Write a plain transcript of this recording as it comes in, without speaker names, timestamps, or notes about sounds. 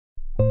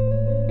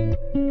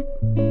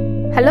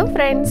Hello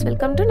friends,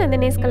 welcome to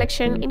Nandini's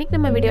collection. இன்னைக்கு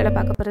நம்ம வீடியோல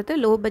பார்க்க போறது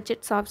low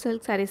budget soft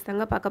silk sarees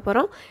தாங்க பார்க்க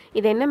போறோம்.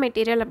 இது என்ன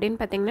மெட்டீரியல் அப்படினு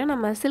பாத்தீங்கன்னா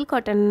நம்ம silk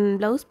cotton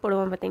blouse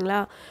போடுவோம் பாத்தீங்களா?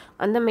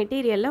 அந்த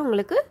மெட்டீரியல்ல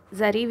உங்களுக்கு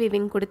zari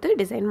weaving கொடுத்து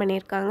டிசைன்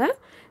பண்ணிருக்காங்க.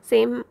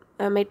 சேம்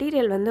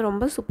மெட்டீரியல் வந்து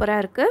ரொம்ப சூப்பரா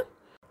இருக்கு.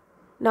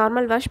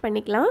 நார்மல் வாஷ்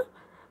பண்ணிக்கலாம்.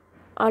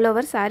 ஆல்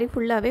ஓவர் saree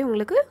ஃபுல்லாவே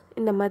உங்களுக்கு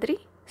இந்த மாதிரி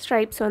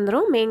ஸ்ட்ரைப்ஸ்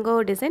வந்துரும். மேங்கோ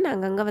டிசைன்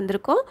அங்கங்க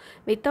வந்திருக்கும்.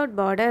 வித்தவுட்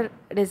border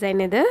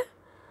டிசைன் இது.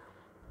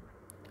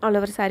 ஆல்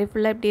ஓவர் saree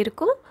ஃபுல்லா இப்படி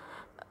இருக்கும்.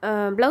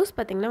 ப்ளவுஸ்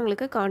பார்த்திங்கன்னா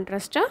உங்களுக்கு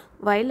கான்ட்ராஸ்ட்டாக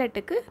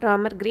வயலட்டுக்கு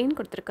ராமர் க்ரீன்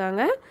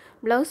கொடுத்துருக்காங்க.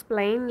 ப்ளவுஸ்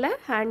ப்ளைனில்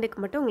ஹேண்டுக்கு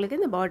மட்டும் உங்களுக்கு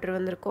இந்த பார்டர்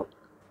வந்திருக்கும்.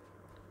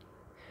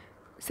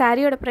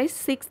 சாரியோட ப்ரைஸ்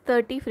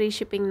 630 ஃப்ரீ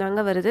ஷிப்பிங்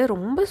தாங்க வருது.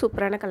 ரொம்ப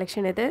சூப்பரான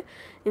கலெக்ஷன் இது.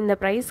 இந்த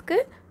ப்ரைஸ்க்கு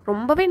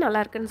ரொம்பவே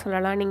நல்லாயிருக்குன்னு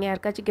சொல்லலாம். நீங்கள்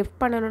யாருக்காச்சும்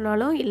கிஃப்ட்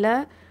பண்ணணுன்னாலும் இல்லை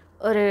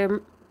ஒரு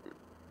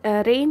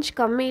ரேஞ்ச்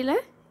கம்மியில்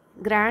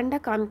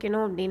கிராண்டாக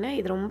காமிக்கணும் அப்படின்னா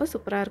இது ரொம்ப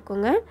சூப்பராக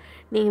இருக்குங்க.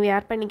 நீங்கள்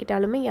வேர்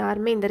பண்ணிக்கிட்டாலுமே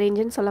யாருமே இந்த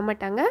ரேஞ்சுன்னு சொல்ல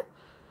மாட்டாங்க.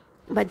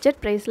 பட்ஜெட்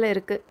ப்ரைஸில்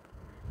இருக்குது.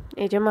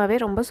 நிஜமாவே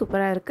ரொம்ப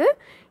சூப்பராக இருக்குது.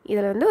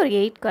 இதில் வந்து ஒரு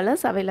 8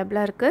 கலர்ஸ்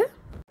அவைலபிளாக இருக்குது.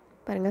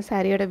 பாருங்கள்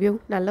சாரியோட வியூ.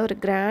 நல்ல ஒரு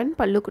கிராண்ட்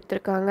பல்லு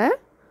கொடுத்துருக்காங்க.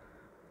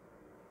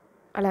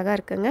 அழகாக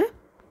இருக்குங்க.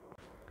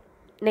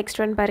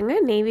 நெக்ஸ்ட் ஒன்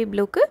பாருங்கள். நேவி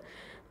ப்ளூக்கு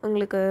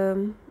உங்களுக்கு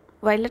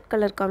வயலட்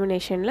கலர்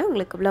காம்பினேஷனில்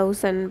உங்களுக்கு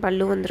ப்ளவுஸ் அண்ட்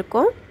பல்லு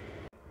வந்திருக்கும்.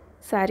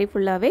 சாரீ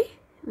ஃபுல்லாகவே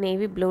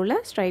நேவி ப்ளூவில்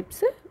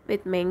stripes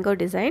with mango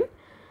design.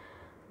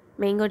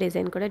 Mango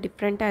design கூட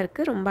டிஃப்ரெண்ட்டாக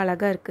இருக்குது. ரொம்ப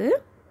அழகாக இருக்குது.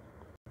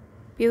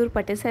 பியூர்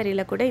பட்டு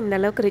சாரியில் கூட இந்த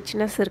அளவுக்கு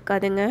ரிச்னஸ்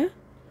இருக்காதுங்க.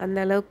 அந்த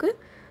அளவுக்கு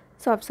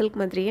சாஃப்ட் சில்க்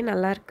மாதிரியே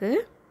நல்லாயிருக்கு.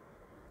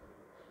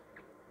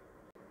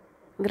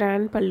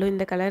 கிராண்ட் பல்லு.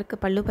 இந்த கலருக்கு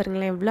பல்லு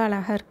பாருங்களேன் எவ்வளோ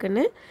அழகாக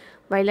இருக்குன்னு.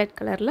 வயலட்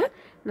கலரில்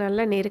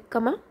நல்லா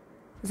நெருக்கமாக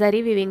ஜரி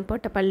வீவிங்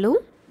போட்ட பல்லு.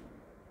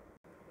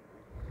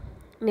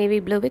 Navy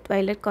blue with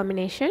violet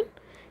combination.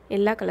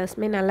 எல்லா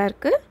கலர்ஸுமே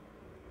நல்லாயிருக்கு.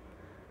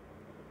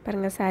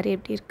 பாருங்கள் சாரீ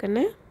எப்படி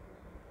இருக்குன்னு.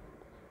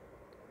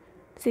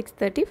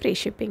 630 ஃப்ரீ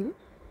ஷிப்பிங்.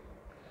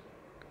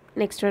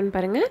 நெக்ஸ்ட் ஒன்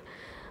பாருங்கள்.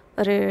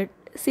 ஒரு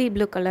சீ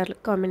ப்ளூ கலர்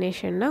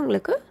காம்பினேஷன்னா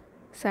உங்களுக்கு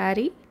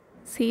சாரீ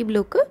சீ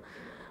ப்ளூக்கு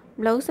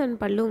ப்ளவுஸ் அண்ட்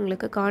பல்லு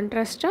உங்களுக்கு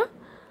கான்ட்ராஸ்ட்டாக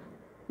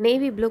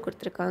நேவி ப்ளூ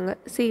கொடுத்துருக்காங்க.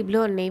 Sea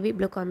blue and navy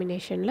blue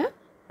காம்பினேஷனில்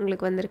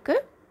உங்களுக்கு வந்திருக்கு.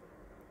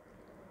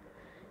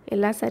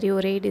 எல்லா சாரீ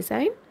ஒரே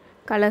டிசைன்.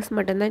 கலர்ஸ்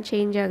மட்டும்தான்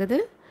சேஞ்ச்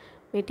ஆகுது.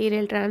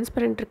 மெட்டீரியல்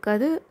டிரான்ஸ்பரண்ட்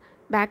இருக்காது.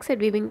 பேக்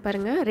சைட் வீவிங்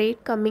பாருங்கள்.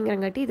 ரேட்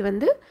கம்மிங்கிறங்காட்டி இது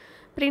வந்து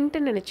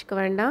பிரிண்ட்டுன்னு நினச்சிக்க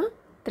வேண்டாம்.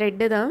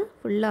 த்ரெட்டு தான்.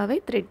 ஃபுல்லாகவே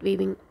த்ரெட்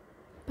வீவிங்.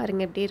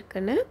 பாருங்கள் எப்படி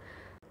இருக்குன்னு.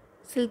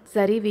 சில்க்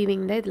ஜரி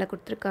வீவிங் தான் இதில்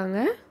கொடுத்துருக்காங்க.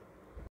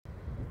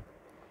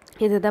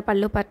 இதுதான்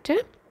பல்லு பார்ட்டு.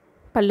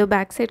 பல்லு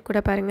பேக் சைட் கூட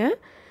பாருங்கள்.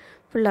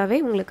 ஃபுல்லாகவே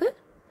உங்களுக்கு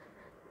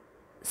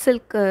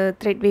சில்க்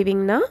த்ரெட்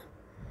வீவிங் தான்.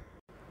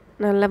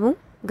 நல்லாவும்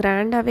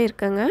கிராண்டாகவே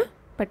இருக்குங்க.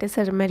 பட்டு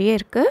சாரி மாதிரியே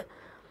இருக்குது.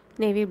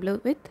 Navy blue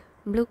with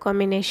blue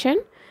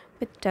combination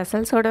with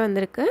டசல்ஸோடு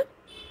வந்திருக்கு.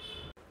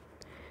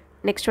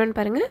 நெக்ஸ்ட் ஒன்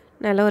பாருங்கள்.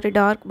 நல்ல ஒரு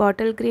dark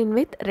bottle green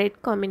with red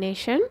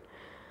combination.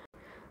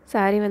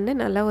 Sari வந்து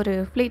நல்லா ஒரு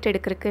ஃப்ளீட்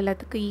எடுக்கிறதுக்கு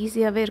எல்லாத்துக்கும்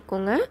ஈஸியாகவே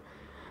இருக்குங்க.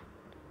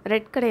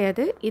 ரெட்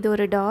கிடையாது. இது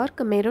ஒரு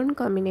dark maroon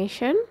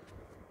combination.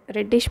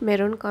 Reddish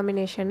maroon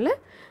காம்பினேஷனில்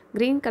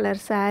க்ரீன்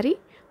கலர் சாரீ.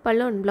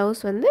 பல்லு அண்ட்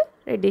ப்ளவுஸ் வந்து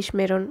ரெட்டிஷ்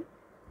மெரூன்.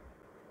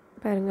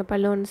 பாருங்கள்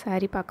பல்லு அண்ட்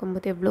சாரீ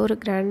பார்க்கும்போது எவ்வளோ ஒரு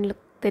கிராண்ட்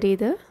லுக்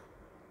தெரியுது.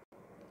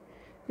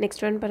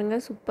 நெக்ஸ்ட் ஒன்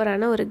பாருங்கள்.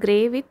 சூப்பரான ஒரு grey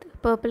with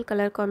purple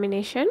colour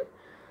combination.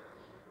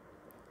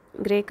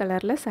 Grey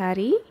கலரில்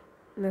சாரீ.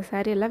 இந்த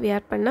சாரீ எல்லாம்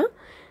வியர் பண்ணால்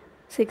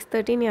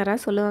 630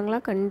 யாராவது சொல்லுவாங்களா?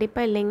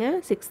 கண்டிப்பாக இல்லைங்க.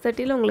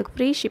 630 உங்களுக்கு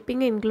ஃப்ரீ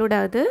ஷிப்பிங் இன்க்ளூட்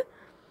ஆகுது.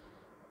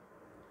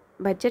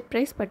 பட்ஜெட்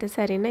ப்ரைஸ் பட்டு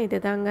சாரின்னா இது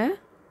தாங்க.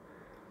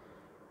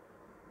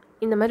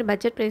 இந்த மாதிரி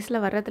பட்ஜெட் ப்ரைஸில்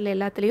வர்றதில்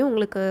எல்லாத்துலேயும்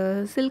உங்களுக்கு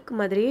சில்க்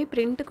மாதிரியே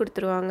பிரிண்ட்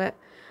கொடுத்துருவாங்க.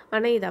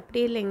 ஆனால் இது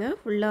அப்படி இல்லைங்க.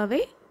 ஃபுல்லாகவே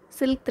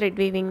சில்க்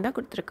த்ரெட் வீவிங் தான்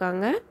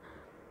கொடுத்துருக்காங்க.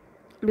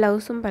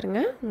 ப்ளவுஸும்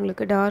பாருங்கள்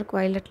உங்களுக்கு டார்க்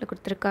வயலட்டில்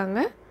கொடுத்துருக்காங்க.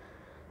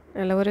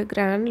 நல்ல ஒரு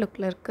கிராண்ட்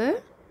லுக்கில் இருக்குது.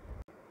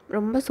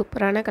 ரொம்ப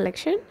சூப்பரான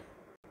கலெக்ஷன்.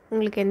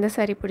 உங்களுக்கு எந்த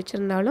சாரீ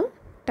பிடிச்சிருந்தாலும்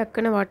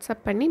டக்குன்னு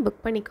வாட்ஸ்அப் பண்ணி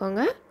புக்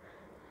பண்ணிக்கோங்க.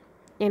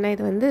 ஏன்னா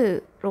இது வந்து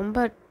ரொம்ப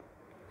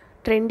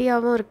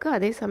ட்ரெண்டியாகவும் இருக்குது.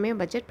 அதே சமயம்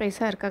பட்ஜெட்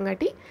ப்ரைஸாக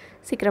இருக்காங்காட்டி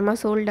சீக்கிரமாக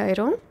சோல்ட்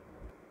ஆயிரும்.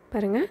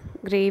 பாருங்கள்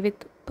க்ரே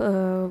வித்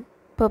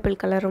பர்பிள்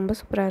கலர் ரொம்ப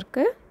சூப்பராக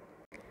இருக்குது.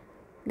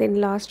 Then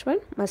last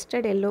one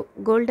mustard yellow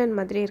golden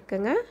மாதிரி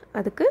இருக்குங்க.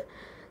 அதுக்கு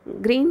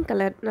க்ரீன்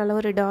கலர் நல்ல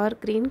ஒரு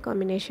டார்க் க்ரீன்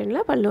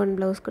காம்பினேஷனில் பல்லு அண்ட்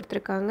ப்ளவுஸ்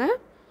கொடுத்துருக்காங்க.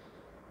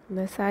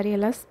 இந்த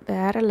சாரியெல்லாம்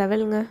வேறு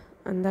லெவலுங்க.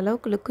 அந்த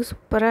அளவுக்கு லுக்கு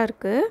சூப்பராக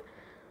இருக்குது.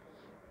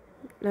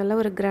 நல்ல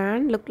ஒரு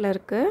கிராண்ட் லுக்கில்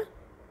இருக்குது.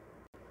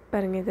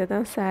 பாருங்கள் இது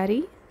தான் சாரீ.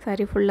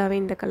 சாரீ ஃபுல்லாகவே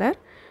இந்த கலர்.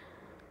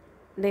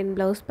 தென்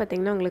ப்ளவுஸ்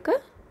பார்த்திங்கன்னா உங்களுக்கு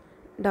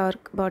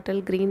டார்க் பாட்டில்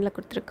க்ரீனில்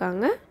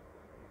கொடுத்துருக்காங்க.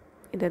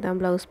 இது தான்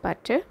ப்ளவுஸ்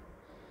பார்ட்டு.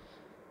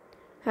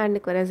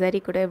 ஹேண்டுக்கு வர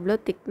சரி கூட எவ்வளோ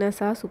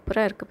திக்னஸாக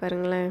சூப்பராக இருக்குது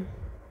பாருங்களேன்.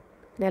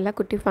 இதெல்லாம்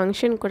குட்டி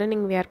ஃபங்க்ஷன் கூட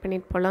நீங்கள் வேர்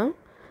பண்ணிட்டு போகலாம்.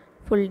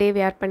 ஃபுல் டே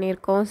வேர்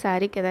பண்ணியிருக்கோம்.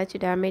 சாரீக்கு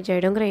ஏதாச்சும் டேமேஜ்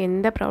ஆகிடுங்கிற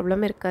எந்த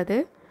ப்ராப்ளமும் இருக்காது.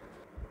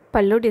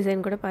 பல்லு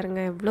டிசைன் கூட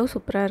பாருங்கள் எவ்வளோ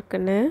சூப்பராக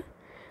இருக்குன்னு.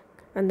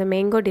 அந்த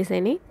மேங்கோ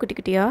டிசைனே குட்டி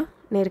குட்டியாக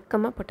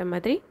நெருக்கமாக போட்ட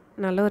மாதிரி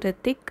நல்ல ஒரு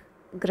திக்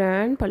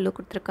கிராண்ட் பல்லு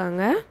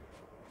கொடுத்துருக்காங்க.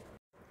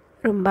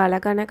 ரொம்ப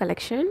அழகான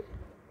கலெக்ஷன்,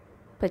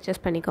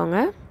 பர்ச்சேஸ் பண்ணிக்கோங்க.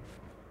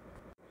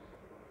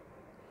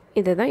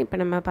 இதுதான் இப்போ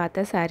நம்ம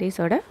பார்த்த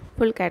சாரீஸோட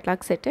ஃபுல்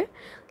கேட்லாக் செட்டு.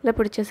 இதில்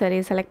பிடிச்ச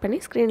சாரியை செலக்ட் பண்ணி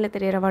ஸ்க்ரீனில்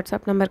தெரியிற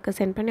வாட்ஸ்அப் நம்பருக்கு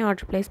சென்ட் பண்ணி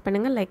ஆர்டர் ப்ளேஸ்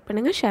பண்ணுங்கள். லைக்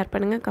பண்ணுங்கள், ஷேர்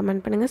பண்ணுங்கள்,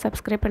 கமெண்ட் பண்ணுங்கள்,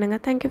 சப்ஸ்கிரைப்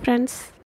பண்ணுங்கள். Thank you friends.